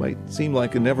naps. Might seem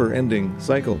like a never-ending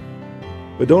cycle.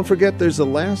 But don't forget there's a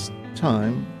last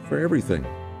time for everything.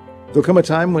 There'll come a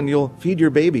time when you'll feed your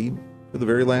baby for the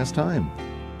very last time.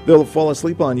 They'll fall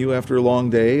asleep on you after a long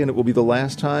day, and it will be the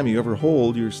last time you ever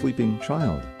hold your sleeping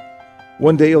child.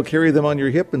 One day you'll carry them on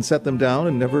your hip and set them down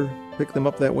and never pick them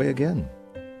up that way again.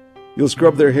 You'll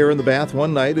scrub their hair in the bath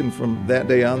one night, and from that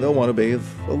day on they'll want to bathe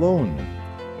alone.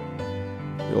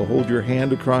 You'll hold your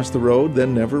hand across the road,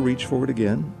 then never reach for it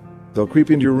again. They'll creep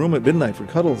into your room at midnight for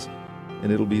cuddles,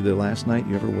 and it'll be the last night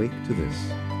you ever wake to this.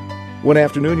 One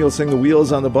afternoon you'll sing the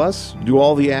wheels on the bus, do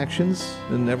all the actions,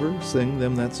 and never sing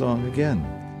them that song again.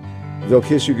 They'll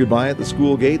kiss you goodbye at the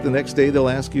school gate. The next day they'll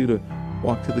ask you to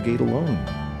walk to the gate alone.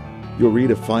 You'll read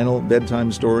a final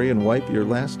bedtime story and wipe your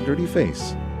last dirty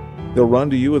face. They'll run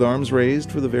to you with arms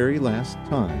raised for the very last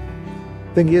time.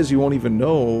 Thing is, you won't even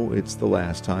know it's the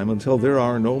last time until there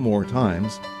are no more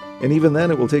times, and even then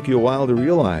it will take you a while to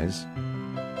realize.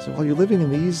 So while you're living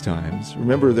in these times,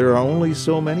 remember there are only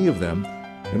so many of them,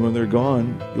 and when they're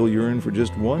gone, you'll yearn for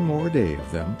just one more day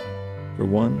of them, for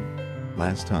one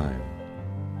last time.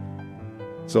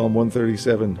 Psalm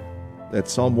 137,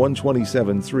 that's Psalm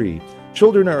 127:3.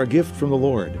 Children are a gift from the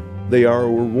Lord. They are a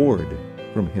reward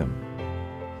from Him.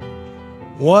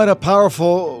 What a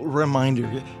powerful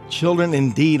reminder. Children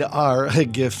indeed are a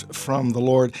gift from the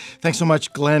Lord. Thanks so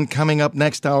much, Glenn. Coming up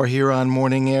next hour here on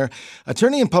Morning Air,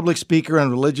 attorney and public speaker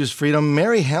on religious freedom,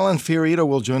 Mary Helen Fiorito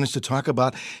will join us to talk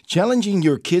about challenging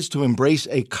your kids to embrace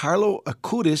a Carlo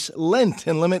Acutis Lent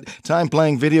and limit time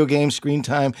playing video games, screen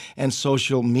time, and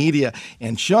social media.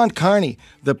 And Sean Carney,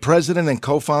 the president and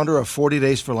co-founder of 40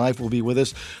 Days for Life, will be with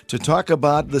us to talk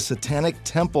about the Satanic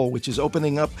Temple, which is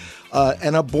opening up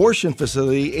an abortion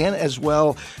facility. And as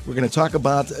well, we're going to talk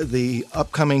about the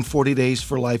upcoming 40 Days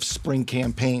for Life spring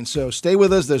campaign. So stay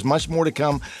with us. There's much more to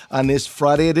come on this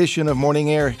Friday edition of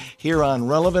Morning Air here on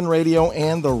Relevant Radio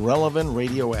and the Relevant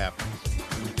Radio app.